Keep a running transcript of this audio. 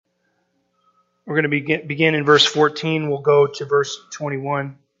We're going to begin in verse 14. We'll go to verse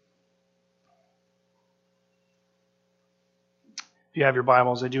 21. If you have your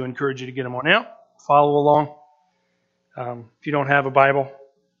Bibles, I do encourage you to get them on out. Follow along. If you don't have a Bible,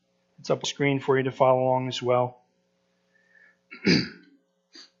 it's up on the screen for you to follow along as well.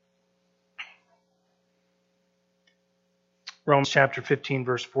 Romans chapter 15,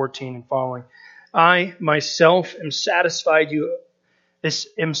 verse 14 and following. I myself am satisfied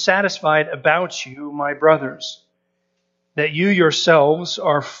about you, my brothers, that you yourselves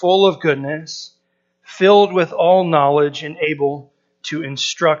are full of goodness, filled with all knowledge, and able to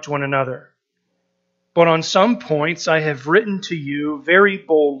instruct one another. But on some points I have written to you very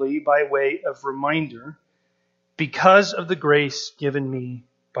boldly by way of reminder, because of the grace given me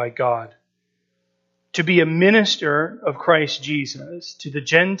by God, to be a minister of Christ Jesus to the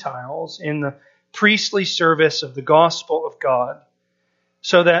Gentiles in the priestly service of the gospel of God,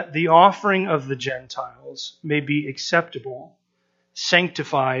 so that the offering of the Gentiles may be acceptable,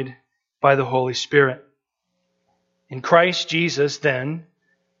 sanctified by the Holy Spirit. In Christ Jesus, then,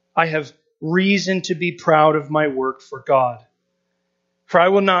 I have reason to be proud of my work for God. For I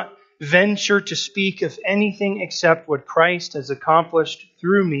will not venture to speak of anything except what Christ has accomplished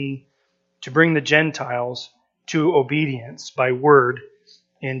through me to bring the Gentiles to obedience by word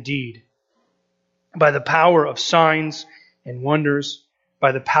and deed, by the power of signs and wonders,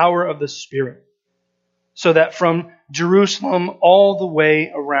 by the power of the Spirit, so that from Jerusalem all the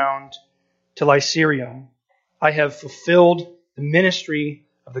way around to Lycurium, I have fulfilled the ministry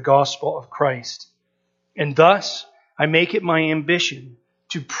of the gospel of Christ. And thus I make it my ambition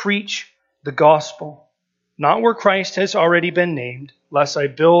to preach the gospel, not where Christ has already been named, lest I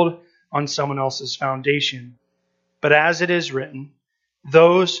build on someone else's foundation. But as it is written,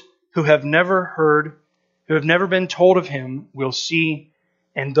 those who have never been told of him will see,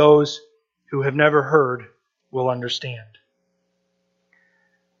 and those who have never heard will understand.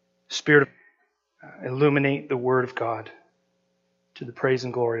 Spirit of illuminate the Word of God to the praise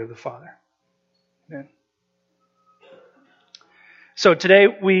and glory of the Father. Amen. So today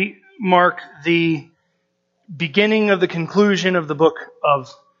we mark the beginning of the conclusion of the book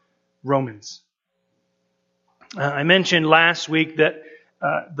of Romans. I mentioned last week that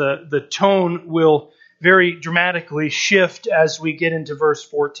the tone will very dramatically shift as we get into verse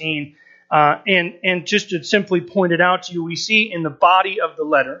 14. And just to simply point it out to you, we see in the body of the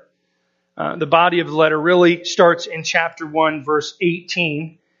letter really starts in chapter 1, verse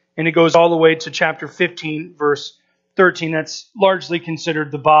 18, and it goes all the way to chapter 15, verse 13. That's largely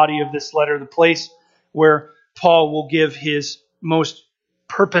considered the body of this letter, the place where Paul will give his most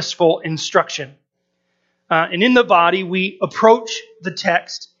purposeful instruction. And in the body, we approach the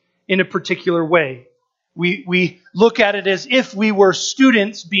text in a particular way. We look at it as if we were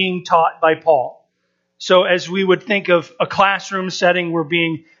students being taught by Paul. So as we would think of a classroom setting, we're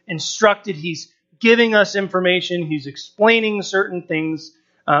being instructed. He's giving us information. He's explaining certain things.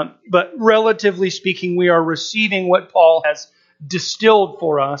 But relatively speaking, we are receiving what Paul has distilled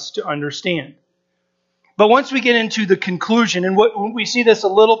for us to understand. But once we get into the conclusion, and we see this a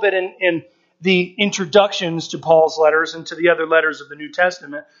little bit in the introductions to Paul's letters and to the other letters of the New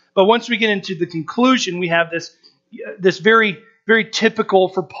Testament, but once we get into the conclusion, we have this very, very typical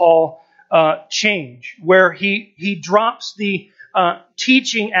for Paul change, where he drops the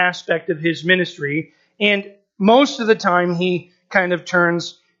teaching aspect of his ministry, and most of the time he kind of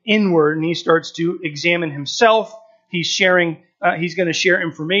turns inward and he starts to examine himself. He's going to share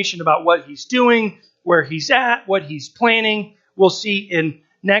information about what he's doing, where he's at, what he's planning. We'll see in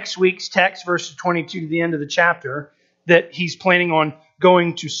next week's text, verses 22 to the end of the chapter, that he's planning on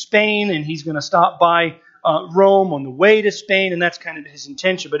going to Spain, and he's going to stop by Rome on the way to Spain, and that's kind of his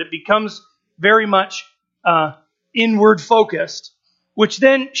intention. But it becomes very much inward focused, which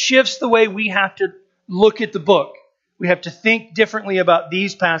then shifts the way we have to look at the book. We have to think differently about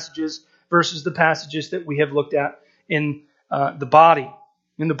these passages versus the passages that we have looked at in the body.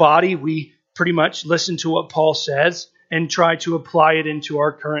 In the body, we pretty much listen to what Paul says and try to apply it into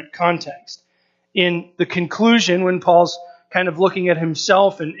our current context. In the conclusion, when Paul's kind of looking at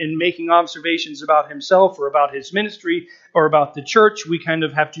himself and making observations about himself or about his ministry or about the church, we kind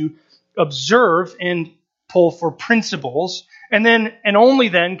of have to observe and pull for principles, and only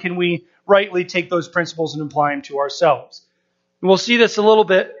then can we rightly take those principles and apply them to ourselves. And we'll see this a little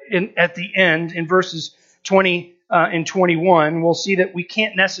bit at the end in verses 20 and 21. We'll see that we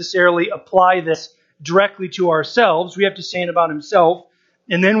can't necessarily apply this directly to ourselves. We have to say it about himself,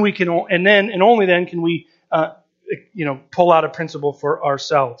 and then we can, and only then can we, pull out a principle for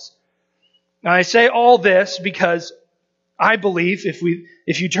ourselves. Now, I say all this because I believe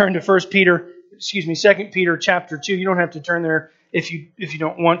if you turn to 1 Peter Second Peter chapter 2. You don't have to turn there if you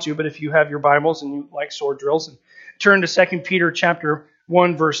don't want to, but if you have your Bibles and you like sword drills, and turn to Second Peter chapter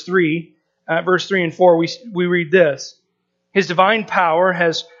 1, verse 3. Verse 3 and 4, we read this. His divine power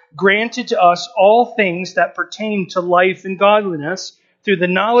has granted to us all things that pertain to life and godliness through the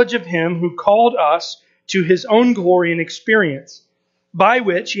knowledge of Him who called us to His own glory and experience, by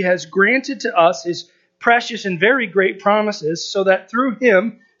which He has granted to us His precious and very great promises, so that through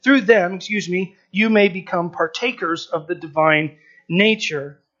them, you may become partakers of the divine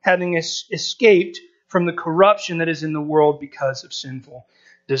nature, having escaped from the corruption that is in the world because of sinful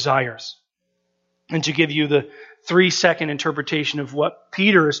desires. And to give you the 3-second interpretation of what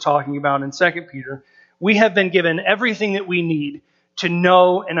Peter is talking about in 2 Peter, we have been given everything that we need to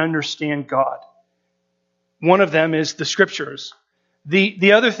know and understand God. One of them is the Scriptures.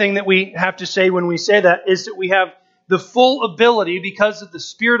 The other thing that we have to say when we say that is that we have the full ability, because of the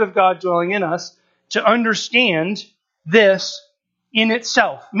Spirit of God dwelling in us, to understand this in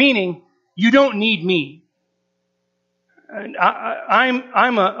itself. Meaning, you don't need me.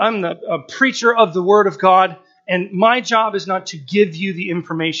 I'm a preacher of the Word of God, and my job is not to give you the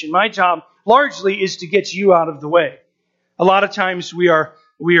information. My job largely is to get you out of the way. A lot of times we are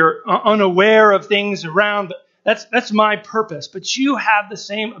unaware of things around. That's my purpose. But you have the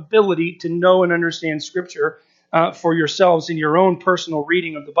same ability to know and understand Scripture for yourselves in your own personal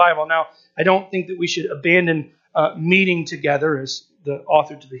reading of the Bible. Now, I don't think that we should abandon meeting together, as the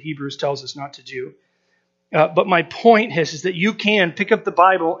author to the Hebrews tells us not to do. But my point is that you can pick up the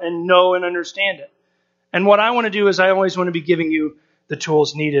Bible and know and understand it. And what I want to do is I always want to be giving you the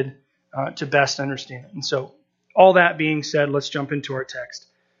tools needed to best understand it. And so, all that being said, let's jump into our text.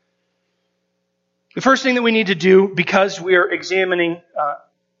 The first thing that we need to do, because we are examining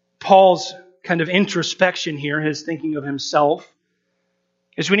Paul's kind of introspection here, his thinking of himself,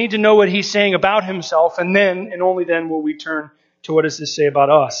 is we need to know what he's saying about himself, and then, and only then, will we turn to what does this say about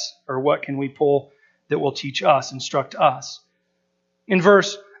us, or what can we pull that will teach us, instruct us. In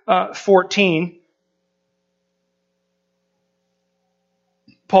verse 14,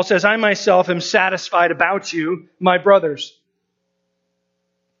 Paul says, I myself am satisfied about you, my brothers.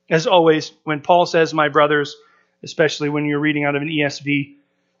 As always, when Paul says my brothers, especially when you're reading out of an ESV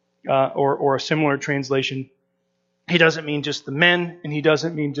or a similar translation, he doesn't mean just the men, and he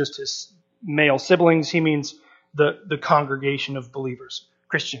doesn't mean just his male siblings. He means the congregation of believers,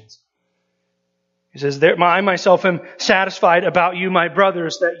 Christians. He says, I myself am satisfied about you, my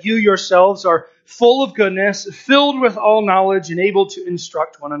brothers, that you yourselves are full of goodness, filled with all knowledge, and able to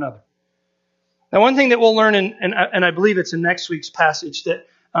instruct one another. Now, one thing that we'll learn, and I believe it's in next week's passage, that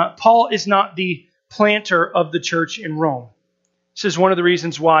Paul is not the planter of the church in Rome. This is one of the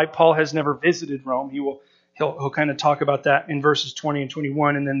reasons why Paul has never visited Rome. He'll kind of talk about that in verses 20 and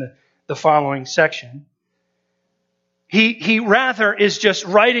 21, and then the following section. He rather is just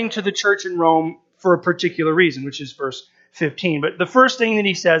writing to the church in Rome for a particular reason, which is verse 15. But the first thing that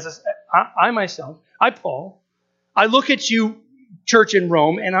he says is, I myself, Paul, I look at you, church in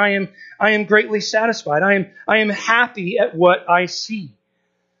Rome, and I am greatly satisfied. I am happy at what I see.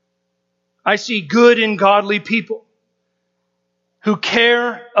 I see good and godly people who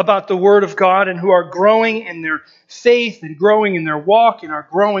care about the Word of God and who are growing in their faith and growing in their walk and are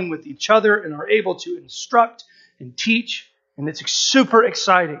growing with each other and are able to instruct and teach. And it's super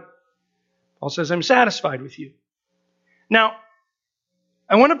exciting. Paul says, I'm satisfied with you. Now,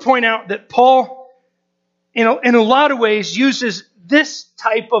 I want to point out that Paul, in a lot of ways, uses this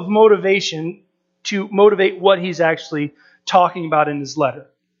type of motivation to motivate what he's actually talking about in his letter.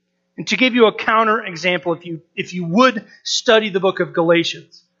 And to give you a counter example, if you would study the book of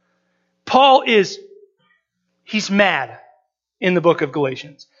Galatians, Paul he's mad in the book of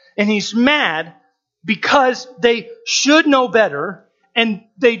Galatians. And he's mad because they should know better and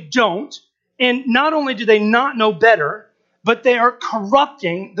they don't. And not only do they not know better, but they are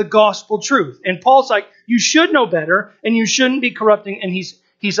corrupting the gospel truth. And Paul's like, you should know better and you shouldn't be corrupting. And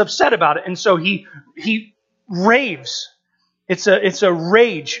he's upset about it. And so he raves. It's a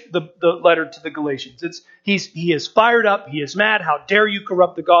rage, the letter to the Galatians. He is fired up. He is mad. How dare you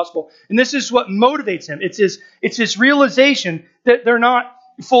corrupt the gospel? And this is what motivates him. It's his realization that they're not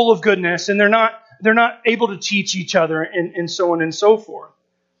full of goodness and they're not able to teach each other and so on and so forth.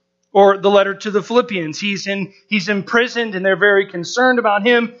 Or the letter to the Philippians. He's imprisoned and they're very concerned about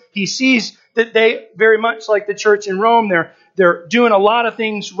him. He sees that they, very much like the church in Rome, they're doing a lot of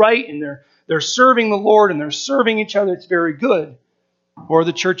things right and they're serving the Lord and they're serving each other. It's very good. Or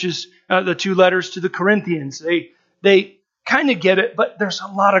the churches, the two letters to the Corinthians. They kind of get it, but there's a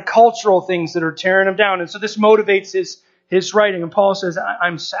lot of cultural things that are tearing them down. And so this motivates his writing. And Paul says,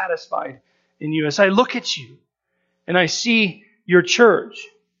 I'm satisfied in you. As I look at you and I see your church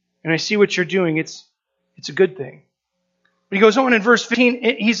and I see what you're doing, it's a good thing. But he goes on in verse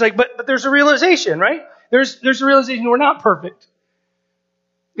 15, he's like, but there's a realization, right? There's a realization we're not perfect.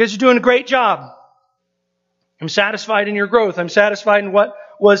 You guys are doing a great job. I'm satisfied in your growth. I'm satisfied in what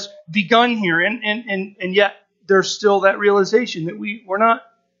was begun here. And yet there's still that realization that we're not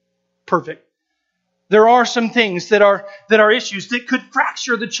perfect. There are some things that are issues that could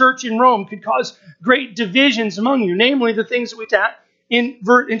fracture the church in Rome, could cause great divisions among you, namely the things that we tap in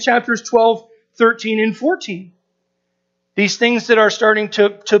chapters 12, 13, and 14. These things that are starting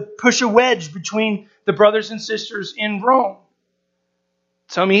to push a wedge between the brothers and sisters in Rome.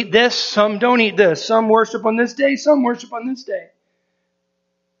 Some eat this, some don't eat this. Some worship on this day, some worship on this day.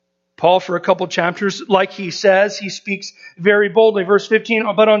 Paul, for a couple chapters, like he says, he speaks very boldly. Verse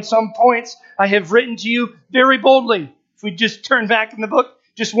 15, but on some points I have written to you very boldly. If we just turn back in the book,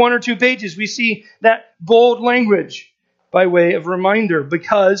 just 1 or 2 pages, we see that bold language by way of reminder,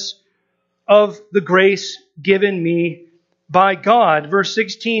 because of the grace given me by God. Verse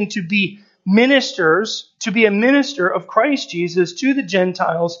 16, to be a minister of Christ Jesus to the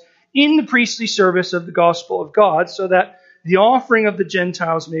Gentiles in the priestly service of the gospel of God, so that the offering of the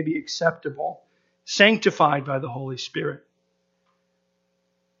Gentiles may be acceptable, sanctified by the Holy Spirit.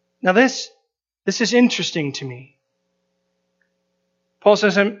 Now this is interesting to me. Paul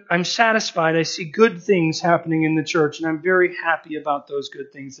says, I'm satisfied. I see good things happening in the church, and I'm very happy about those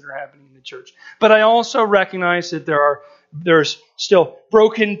good things that are happening in the church. But I also recognize that there's still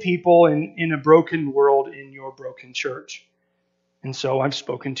broken people in a broken world in your broken church. And so I've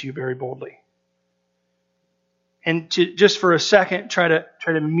spoken to you very boldly. And to just for a second try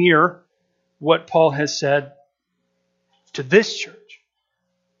to mirror what Paul has said to this church,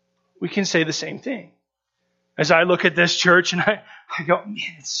 we can say the same thing. As I look at this church and I go, man,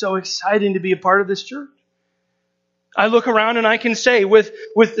 it's so exciting to be a part of this church. I look around and I can say with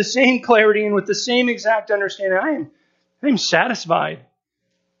the same clarity and with the same exact understanding, I am satisfied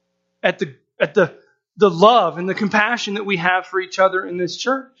at the love and the compassion that we have for each other in this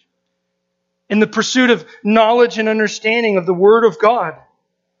church. In the pursuit of knowledge and understanding of the Word of God.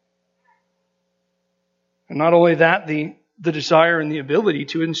 And not only that, the desire and the ability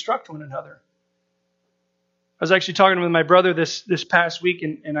to instruct one another. I was actually talking with my brother this past week,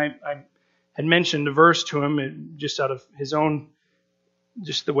 and I had mentioned a verse to him just out of his own,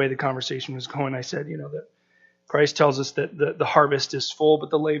 just the way the conversation was going. I said, that Christ tells us that the harvest is full, but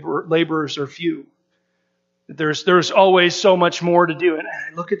the laborers are few. There's always so much more to do. And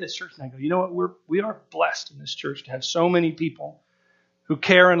I look at this church and I go, you know what? We are blessed in this church to have so many people who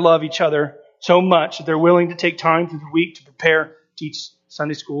care and love each other so much that they're willing to take time through the week to prepare, teach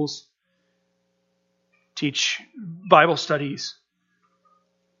Sunday schools, teach Bible studies.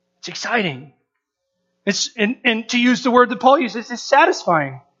 It's exciting. And to use the word that Paul uses, it's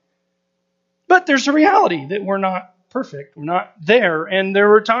satisfying. But there's a reality that we're not perfect. We're not there. And there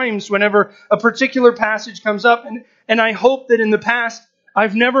were times whenever a particular passage comes up, and I hope that in the past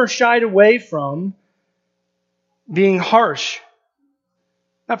I've never shied away from being harsh.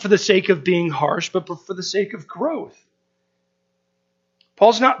 Not for the sake of being harsh, but for the sake of growth.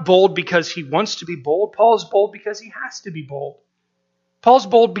 Paul's not bold because he wants to be bold. Paul's bold because he has to be bold. Paul's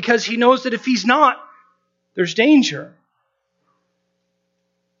bold because he knows that if he's not, there's danger.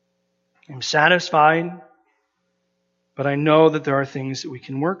 I'm satisfied, but I know that there are things that we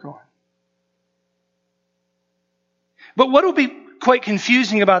can work on. But what will be quite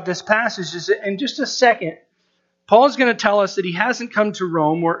confusing about this passage is that in just a second, Paul's going to tell us that he hasn't come to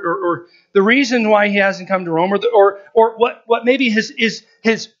Rome, or the reason why he hasn't come to Rome, or what maybe his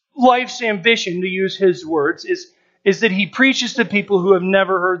life's ambition, to use his words, is that he preaches to people who have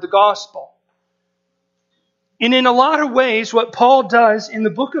never heard the gospel. And in a lot of ways, what Paul does in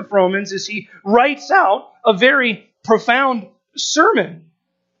the book of Romans is he writes out a very profound sermon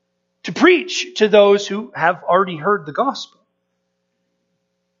to preach to those who have already heard the gospel.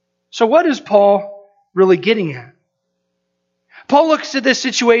 So what is Paul really getting at? Paul looks at this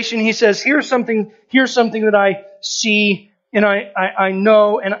situation, he says, here's something that I see and I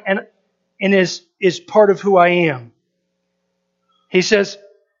know and is part of who I am. He says,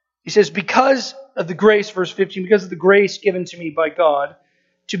 because of the grace, verse 15, because of the grace given to me by God,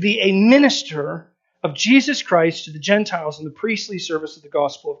 to be a minister of Jesus Christ to the Gentiles in the priestly service of the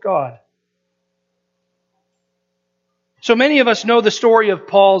gospel of God. So many of us know the story of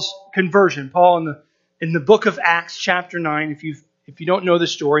Paul's conversion. Paul in the book of Acts, chapter 9. If you don't know the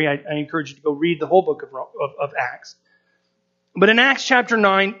story, I encourage you to go read the whole book of Acts. But in Acts chapter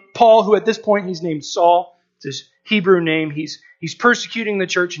 9, Paul, who at this point he's named Saul, It's his Hebrew name. He's persecuting the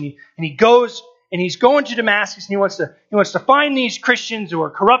church, and he goes and he's going to Damascus, and he wants to find these Christians who are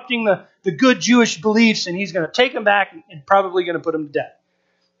corrupting the good Jewish beliefs, and he's going to take them back and probably going to put them to death.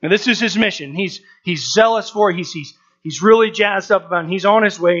 Now this is his mission. He's zealous for it. He's really jazzed up about it. He's on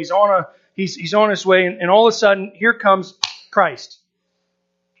his way. He's on his way, and all of a sudden, here comes Christ.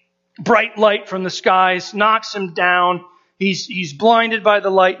 Bright light from the skies knocks him down. He's blinded by the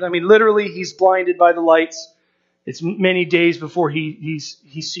light. I mean, literally, he's blinded by the lights. It's many days before he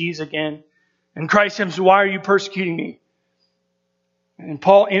sees again. And Christ comes, why are you persecuting me? And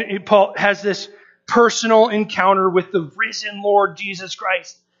Paul has this personal encounter with the risen Lord Jesus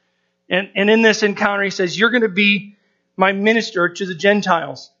Christ. And in this encounter, he says, you're going to be my minister to the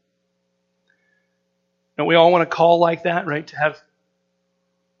Gentiles. Don't we all want to call like that, right? To have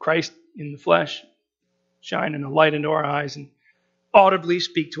Christ in the flesh shining a light into our eyes and audibly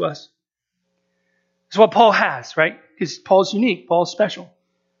speak to us. That's what Paul has, right? Because Paul's unique. Paul's special.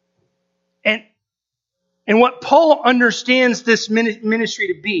 And what Paul understands this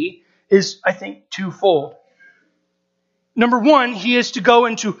ministry to be is, I think, twofold. Number one, he is to go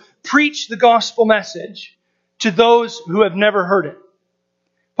and to preach the gospel message to those who have never heard it.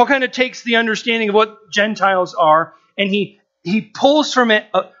 Paul kind of takes the understanding of what Gentiles are, and he pulls from it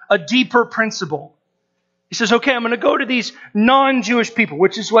a deeper principle. He says, okay, I'm going to go to these non-Jewish people,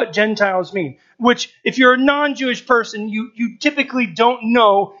 which is what Gentiles mean. Which, if you're a non-Jewish person, you typically don't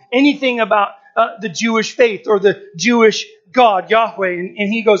know anything about the Jewish faith or the Jewish God, Yahweh.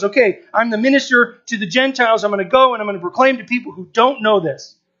 And he goes, okay, I'm the minister to the Gentiles. I'm going to go and I'm going to proclaim to people who don't know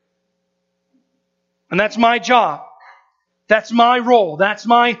this. And that's my job. That's my role. That's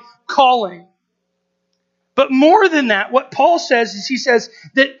my calling. But more than that, what Paul says is he says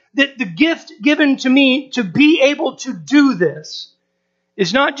that the gift given to me to be able to do this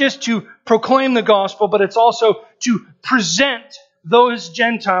is not just to proclaim the gospel, but it's also to present those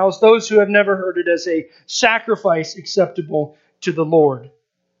Gentiles, those who have never heard it, as a sacrifice acceptable to the Lord.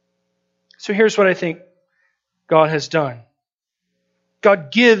 So here's what I think God has done.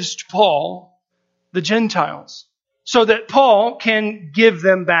 God gives to Paul the Gentiles so that Paul can give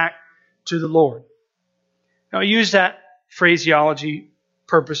them back to the Lord. Now, I use that phraseology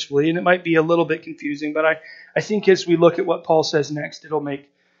purposefully, and it might be a little bit confusing, but I think as we look at what Paul says next, it'll make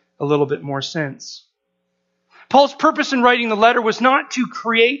a little bit more sense. Paul's purpose in writing the letter was not to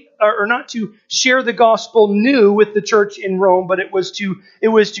create or not to share the gospel new with the church in Rome, but it was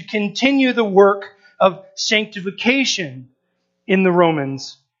to continue the work of sanctification in the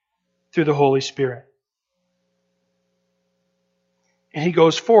Romans through the Holy Spirit. And he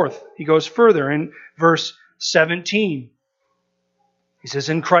goes further in verse 17. He says,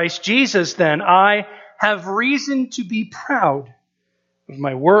 in Christ Jesus, then, I have reason to be proud of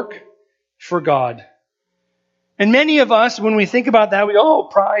my work for God. And many of us, when we think about that,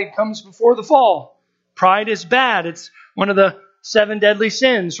 pride comes before the fall. Pride is bad. It's one of the 7 deadly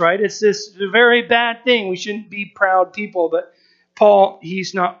sins, right? It's this very bad thing. We shouldn't be proud people. But Paul,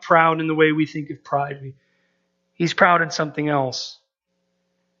 he's not proud in the way we think of pride. He's proud in something else.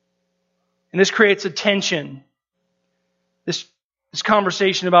 And this creates a tension. This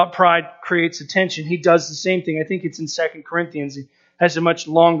conversation about pride creates a tension. He does the same thing. I think it's in 2 Corinthians. He has a much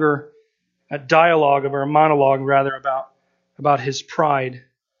longer monologue about his pride,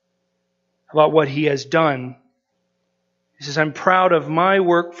 about what he has done. He says, I'm proud of my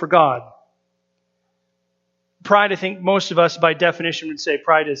work for God. Pride, I think most of us by definition would say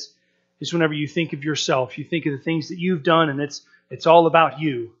pride is whenever you think of yourself. You think of the things that you've done, and it's all about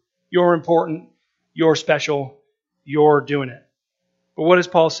you. You're important, you're special, you're doing it. But what does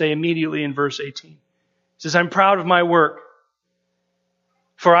Paul say immediately in verse 18? He says, I'm proud of my work,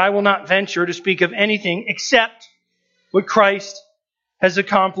 for I will not venture to speak of anything except what Christ has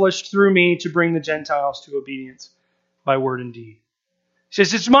accomplished through me to bring the Gentiles to obedience by word and deed. He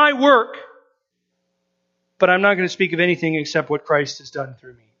says, it's my work, but I'm not going to speak of anything except what Christ has done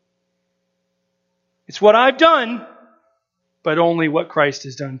through me. It's what I've done, but only what Christ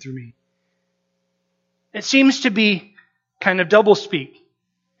has done through me. It seems to be kind of doublespeak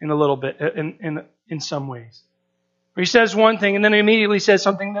in a little bit, in some ways. Where he says one thing and then he immediately says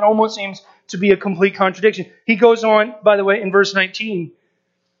something that almost seems to be a complete contradiction. He goes on, by the way, in verse 19,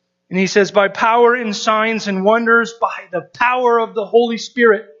 and he says, by power and signs and wonders, by the power of the Holy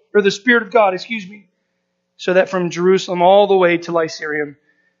Spirit, or the Spirit of God, so that from Jerusalem all the way to Lycurium,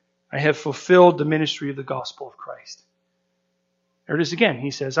 I have fulfilled the ministry of the gospel of Christ. There it is again.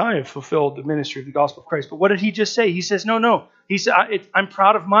 He says, I have fulfilled the ministry of the gospel of Christ. But what did he just say? He says, no. He said, I'm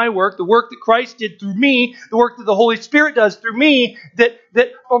proud of my work, the work that Christ did through me, the work that the Holy Spirit does through me, that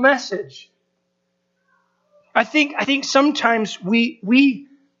message. I think sometimes we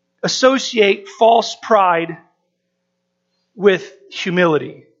associate false pride with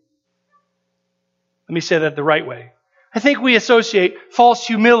humility. Let me say that the right way. I think we associate false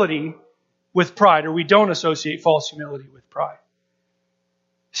humility with pride, or we don't associate false humility with pride.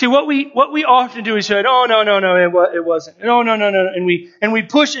 See, what we often do is say, "Oh, no, it wasn't. No, no, and we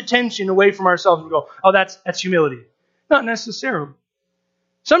push attention away from ourselves and go, "Oh, that's humility." Not necessarily.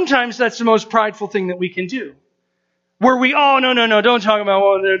 Sometimes that's the most prideful thing that we can do. Where we, "Oh, no, don't talk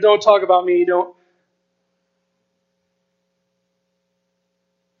about me, don't."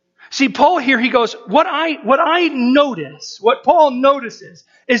 See, Paul here, he goes, what I notice, what Paul notices,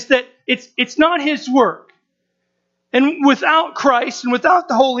 is that it's not his work. And without Christ and without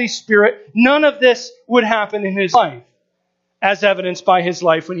the Holy Spirit, none of this would happen in his life, as evidenced by his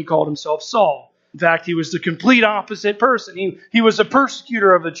life when he called himself Saul. In fact, he was the complete opposite person. He was a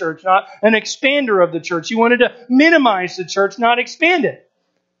persecutor of the church, not an expander of the church. He wanted to minimize the church, not expand it.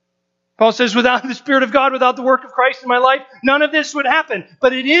 Paul says, without the Spirit of God, without the work of Christ in my life, none of this would happen.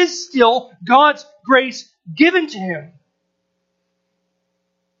 But it is still God's grace given to him.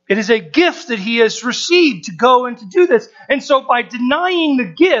 It is a gift that he has received to go and to do this. And so by denying the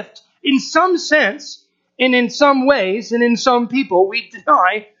gift, in some sense, and in some ways, and in some people, we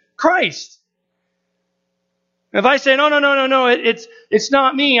deny Christ. If I say, no, it's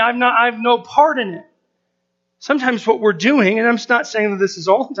not me, I have no part in it. Sometimes what we're doing, and I'm not saying that this is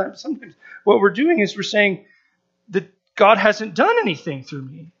all the time, sometimes what we're doing is we're saying that God hasn't done anything through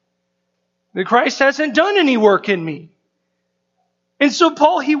me. That Christ hasn't done any work in me. And so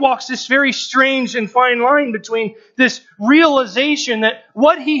Paul, he walks this very strange and fine line between this realization that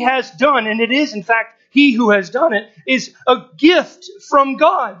what he has done, and it is in fact he who has done it, is a gift from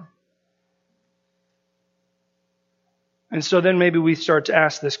God. And so then maybe we start to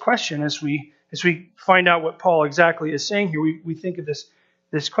ask this question as we find out what Paul exactly is saying here. We think of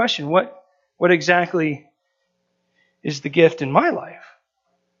this question: what exactly is the gift in my life?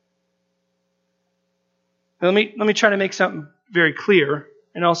 Now, let me try to make something very clear,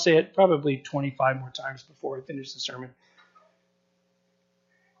 and I'll say it probably 25 more times before I finish the sermon.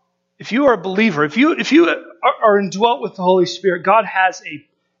 If you are a believer, if you are indwelt with the Holy Spirit, God has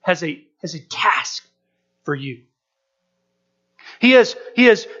a task for you. He has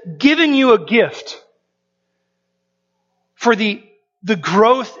given you a gift for the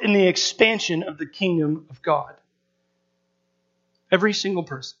growth and the expansion of the kingdom of God. Every single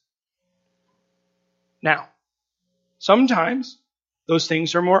person. Now, sometimes those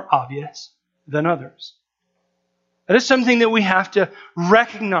things are more obvious than others. That is something that we have to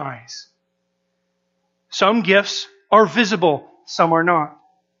recognize. Some gifts are visible, some are not.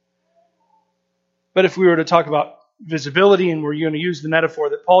 But if we were to talk about visibility, and we're going to use the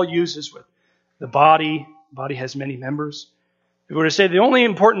metaphor that Paul uses with the body has many members. If we were to say the only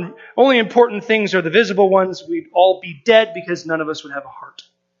important things are the visible ones, we'd all be dead because none of us would have a heart.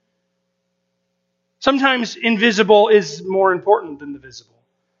 Sometimes invisible is more important than the visible.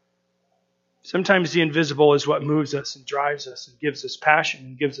 Sometimes the invisible is what moves us and drives us and gives us passion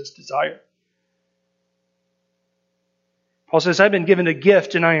and gives us desire. Paul says, I've been given a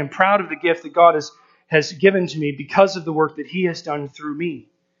gift, and I am proud of the gift that God has given to me because of the work that he has done through me.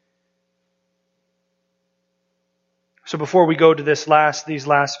 So before we go to these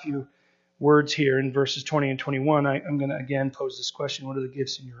last few words here in verses 20 and 21, I'm going to again pose this question: what are the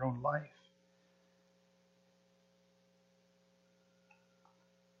gifts in your own life?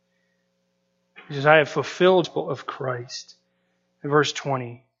 He says, I have fulfilled of Christ. In verse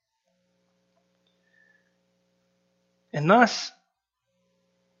 20. And thus,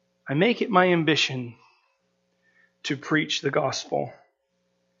 I make it my ambition to preach the gospel.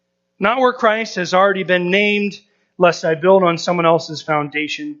 Not where Christ has already been named, lest I build on someone else's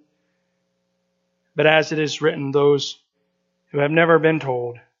foundation. But as it is written, those who have never been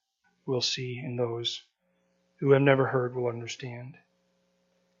told will see, and those who have never heard will understand.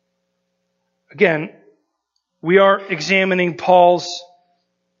 Again, we are examining Paul's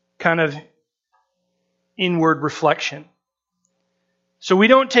kind of inward reflection. So we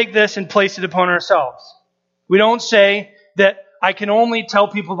don't take this and place it upon ourselves. We don't say that I can only tell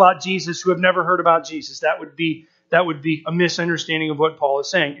people about Jesus who have never heard about Jesus. That would be a misunderstanding of what Paul is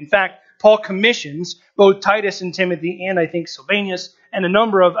saying. In fact, Paul commissions both Titus and Timothy, and I think Silvanus, and a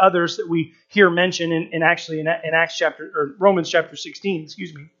number of others that we hear mentioned in Acts chapter, or Romans chapter 16,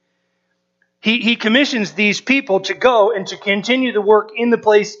 He commissions these people to go and to continue the work in the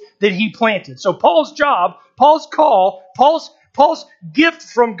place that he planted. So Paul's job, Paul's call, Paul's gift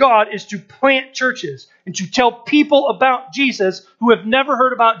from God is to plant churches and to tell people about Jesus who have never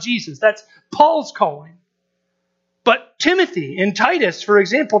heard about Jesus. That's Paul's calling. But Timothy and Titus, for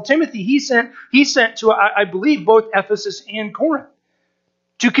example, Timothy, he sent to, I believe, both Ephesus and Corinth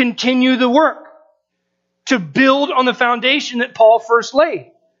to continue the work, to build on the foundation that Paul first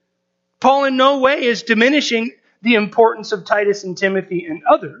laid. Paul in no way is diminishing the importance of Titus and Timothy and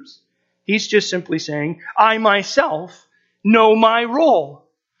others. He's just simply saying, I myself know my role,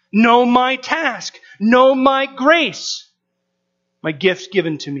 know my task, know my grace, my gifts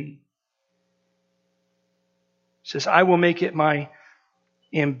given to me. He says, I will make it my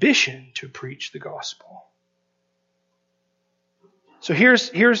ambition to preach the gospel. So here's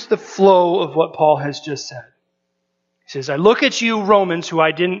the flow of what Paul has just said. He says, I look at you, Romans, who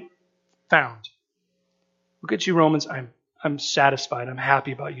I didn't found. Look at you, Romans, I'm satisfied, I'm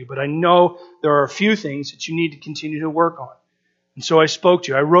happy about you, but I know there are a few things that you need to continue to work on. And so I spoke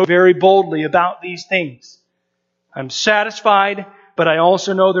to you. I wrote very boldly about these things. I'm satisfied, but I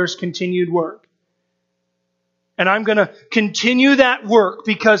also know there's continued work. And I'm going to continue that work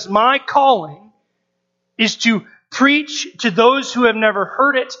because my calling is to preach to those who have never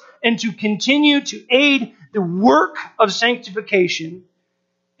heard it and to continue to aid the work of sanctification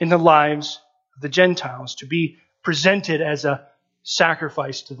in the lives of the Gentiles, to be presented as a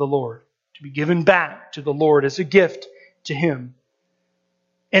sacrifice to the Lord, to be given back to the Lord as a gift to Him.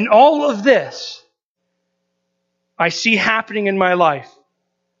 And all of this I see happening in my life,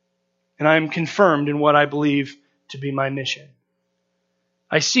 and I am confirmed in what I believe to be my mission.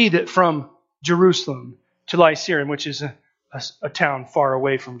 I see that from Jerusalem to Lycerium, which is a town far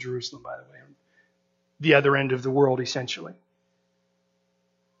away from Jerusalem, by the way, the other end of the world, essentially.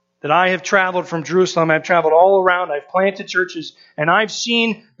 That I have traveled from Jerusalem, I've traveled all around, I've planted churches, and I've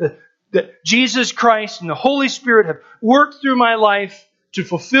seen that Jesus Christ and the Holy Spirit have worked through my life to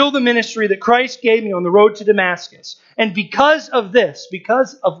fulfill the ministry that Christ gave me on the road to Damascus. And because of this,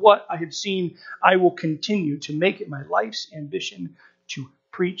 because of what I have seen, I will continue to make it my life's ambition to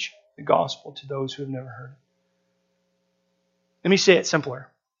preach the gospel to those who have never heard it. Let me say it simpler.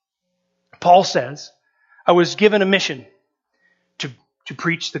 Paul says, I was given a mission to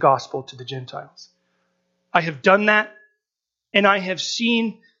preach the gospel to the Gentiles. I have done that, and I have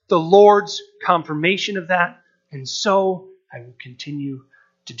seen the Lord's confirmation of that, and so I will continue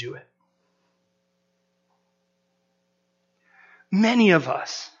to do it. Many of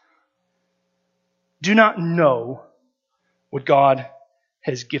us do not know what God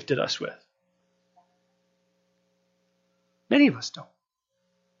has gifted us with. Many of us don't.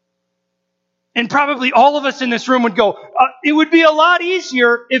 And probably all of us in this room would go, it would be a lot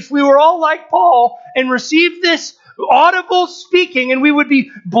easier if we were all like Paul and received this audible speaking and we would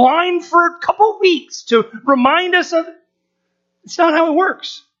be blind for a couple weeks to remind us of it. It's not how it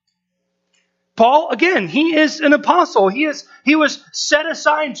works. Paul, again, he is an apostle. He was set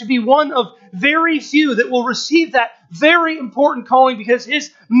aside to be one of very few that will receive that very important calling because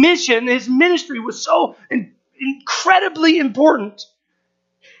his mission, his ministry was so incredibly important.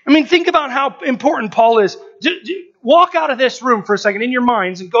 I mean, think about how important Paul is. Walk out of this room for a second in your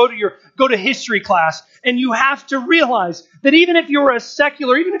minds and go to history class, and you have to realize that even if you're a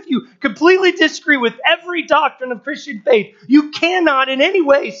secular, even if you completely disagree with every doctrine of Christian faith, you cannot in any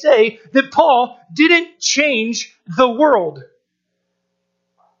way say that Paul didn't change the world.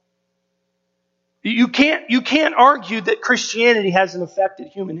 You can't argue that Christianity hasn't affected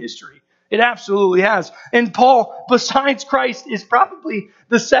human history. It absolutely has. And Paul, besides Christ, is probably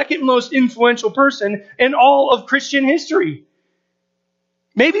the second most influential person in all of Christian history.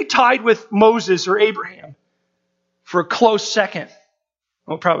 Maybe tied with Moses or Abraham for a close second.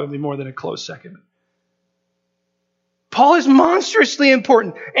 Well, probably more than a close second. Paul is monstrously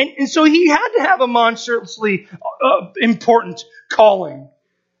important. And so he had to have a monstrously important calling.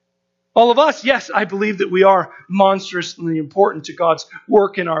 All of us, yes, I believe that we are monstrously important to God's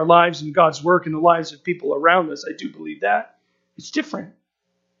work in our lives and God's work in the lives of people around us. I do believe that. It's different.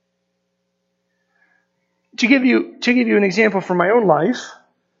 To give you an example from my own life,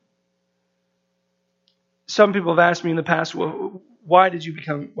 some people have asked me in the past, well, why did you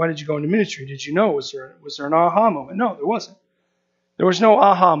go into ministry? Did you know? Was there an aha moment? No, there wasn't. There was no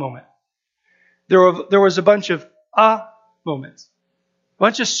aha moment. There was a bunch of moments. A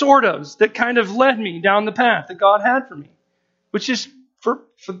bunch of sort ofs that kind of led me down the path that God had for me. Which is, for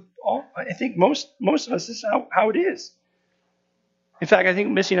all, I think most of us, this is how it is. In fact, I think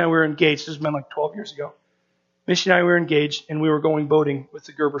Missy and I were engaged. This has been like 12 years ago. Missy and I were engaged, and we were going boating with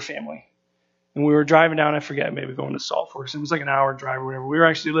the Gerber family. And we were driving down, I forget, maybe going to Salt Forks. It was like an hour drive or whatever. We were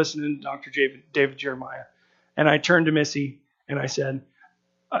actually listening to Dr. David Jeremiah. And I turned to Missy, and I said,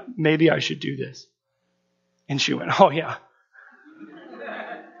 maybe I should do this. And she went, oh, yeah.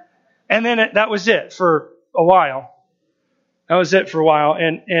 And then that was it for a while. That was it for a while.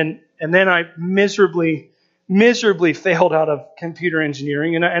 And then I miserably failed out of computer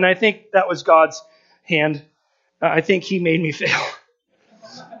engineering. And I think that was God's hand. I think He made me fail.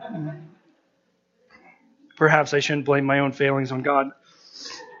 Perhaps I shouldn't blame my own failings on God.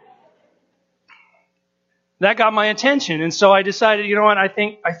 That got my attention, and so I decided, you know what, I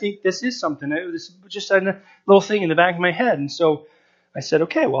think this is something. This was just a little thing in the back of my head, and so I said,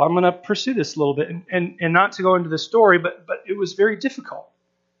 okay, well, I'm going to pursue this a little bit, and not to go into the story, but it was very difficult.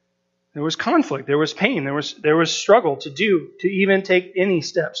 There was conflict, there was pain, there was struggle to even take any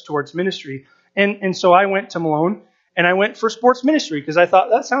steps towards ministry, and so I went to Malone, and I went for sports ministry because I thought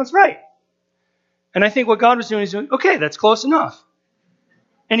that sounds right, and I think what God was doing is okay, that's close enough.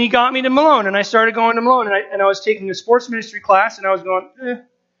 And He got me to Malone, and I started going to Malone, and I was taking a sports ministry class, and I was going,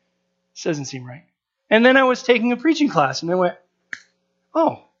 this doesn't seem right. And then I was taking a preaching class, and I went,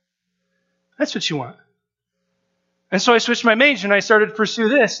 oh, that's what you want. And so I switched my major, and I started to pursue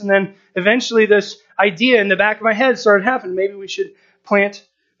this, and then eventually this idea in the back of my head started happening. Maybe we should plant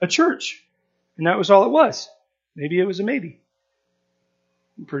a church. And that was all it was. Maybe it was a maybe.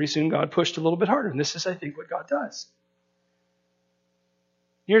 And pretty soon God pushed a little bit harder, and this is, I think, what God does.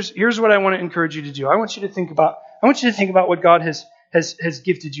 Here's what I want to encourage you to do. I want you to think about what God has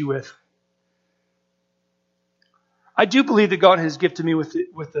gifted you with. I do believe that God has gifted me with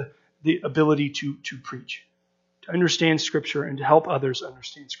the ability to preach, to understand Scripture, and to help others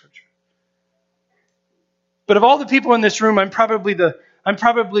understand Scripture. But of all the people in this room, I'm probably the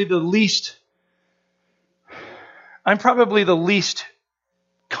least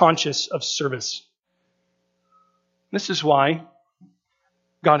conscious of service. This is why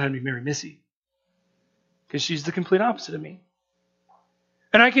God had me marry Missy, because she's the complete opposite of me.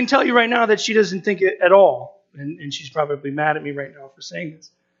 And I can tell you right now that she doesn't think it at all. And she's probably mad at me right now for saying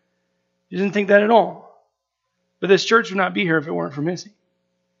this. She doesn't think that at all. But this church would not be here if it weren't for Missy.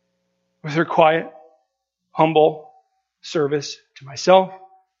 With her quiet, humble service to myself,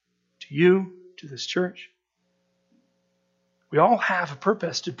 to you, to this church. We all have a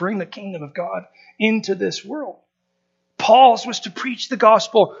purpose to bring the kingdom of God into this world. Paul's was to preach the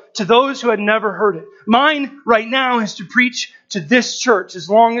gospel to those who had never heard it. Mine right now is to preach to this church as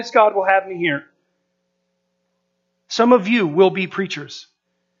long as God will have me here. Some of you will be preachers.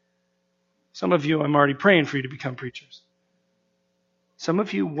 Some of you, I'm already praying for you to become preachers. Some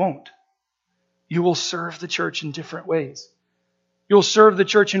of you won't. You will serve the church in different ways. You'll serve the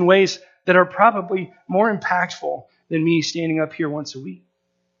church in ways that are probably more impactful than me standing up here once a week.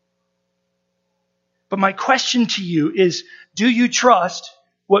 But my question to you is, do you trust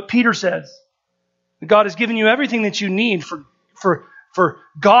what Peter says? That God has given you everything that you need for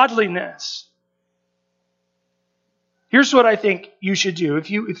godliness. Here's what I think you should do. If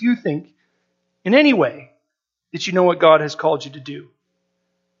you think in any way that you know what God has called you to do,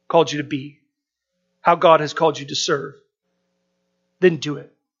 called you to be, how God has called you to serve, then do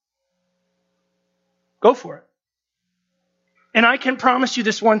it. Go for it. And I can promise you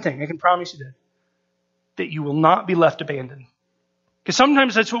this one thing. I can promise you that you will not be left abandoned. Because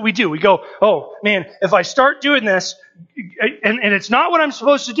sometimes that's what we do. We go, oh man, if I start doing this and it's not what I'm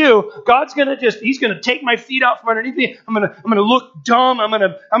supposed to do, God's He's gonna take my feet out from underneath me. I'm gonna look dumb. I'm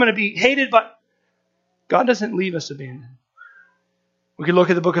gonna be hated. But God doesn't leave us abandoned. We could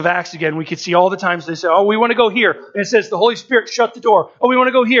look at the book of Acts again. We could see all the times they say, oh, we want to go here. And it says the Holy Spirit shut the door. Oh, we want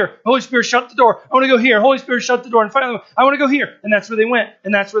to go here. The Holy Spirit shut the door. I want to go here. Holy Spirit shut the door. And finally, I want to go here. And that's where they went.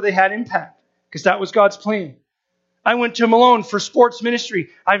 And that's where they had impact. Because that was God's plan. I went to Malone for sports ministry.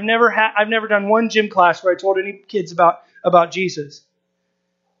 I've never done one gym class where I told any kids about Jesus.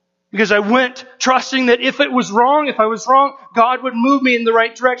 Because I went trusting that if I was wrong, God would move me in the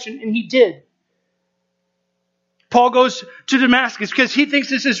right direction. And He did. Paul goes to Damascus because he thinks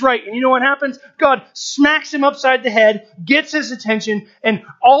this is right. And you know what happens? God smacks him upside the head, gets his attention, and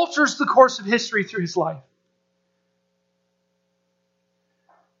alters the course of history through his life.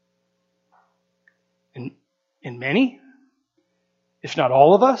 And many, if not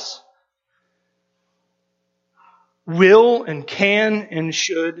all of us, will and can and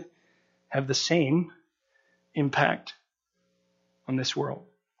should have the same impact on this world.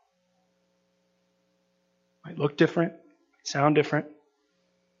 Might look different, might sound different,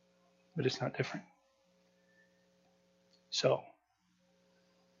 but it's not different. So,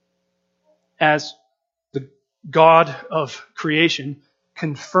 as the God of creation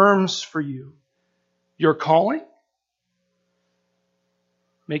confirms for you your calling,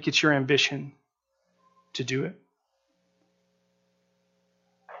 make it your ambition to do it.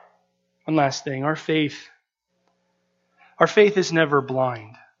 One last thing, our faith is never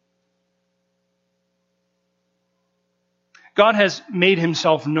blind. God has made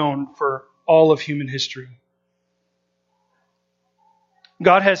himself known for all of human history.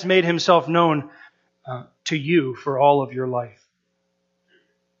 God has made himself known to you for all of your life.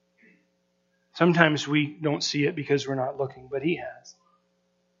 Sometimes we don't see it because we're not looking, but he has.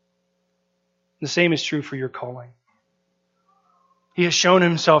 The same is true for your calling. He has shown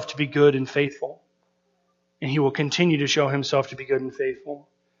himself to be good and faithful, and he will continue to show himself to be good and faithful.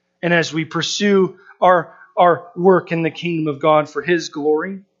 And as we pursue our work in the kingdom of God for his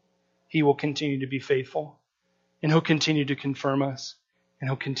glory, he will continue to be faithful, and he'll continue to confirm us, and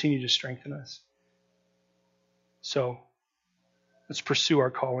he'll continue to strengthen us. So let's pursue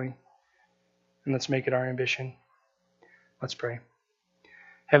our calling, and let's make it our ambition. Let's pray.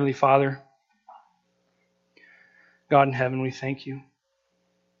 Heavenly Father, God in heaven, we thank you.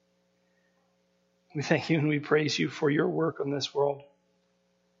 We thank you and we praise you for your work on this world.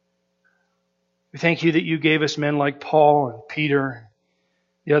 We thank you that you gave us men like Paul and Peter and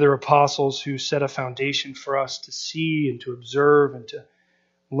the other apostles who set a foundation for us to see and to observe and to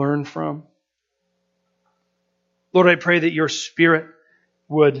learn from. Lord, I pray that your Spirit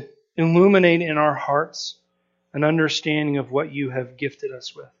would illuminate in our hearts an understanding of what you have gifted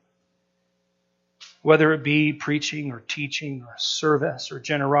us with. Whether it be preaching or teaching or service or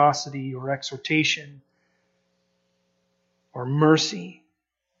generosity or exhortation or mercy.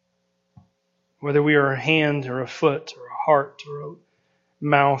 Whether we are a hand or a foot or a heart or a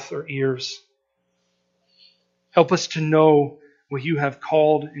mouth or ears. Help us to know what you have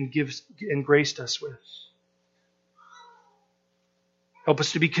called and graced us with. Help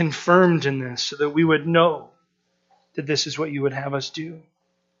us to be confirmed in this so that we would know that this is what you would have us do.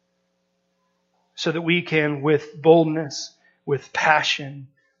 So that we can, with boldness, with passion,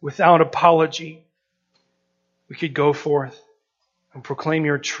 without apology, we could go forth and proclaim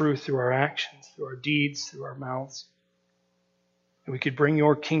your truth through our actions, through our deeds, through our mouths. And we could bring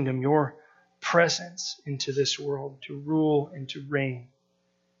your kingdom, your presence into this world to rule and to reign.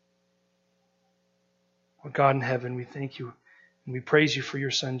 Oh God in heaven, we thank you and we praise you for your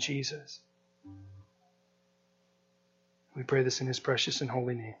Son, Jesus. We pray this in his precious and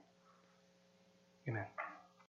holy name.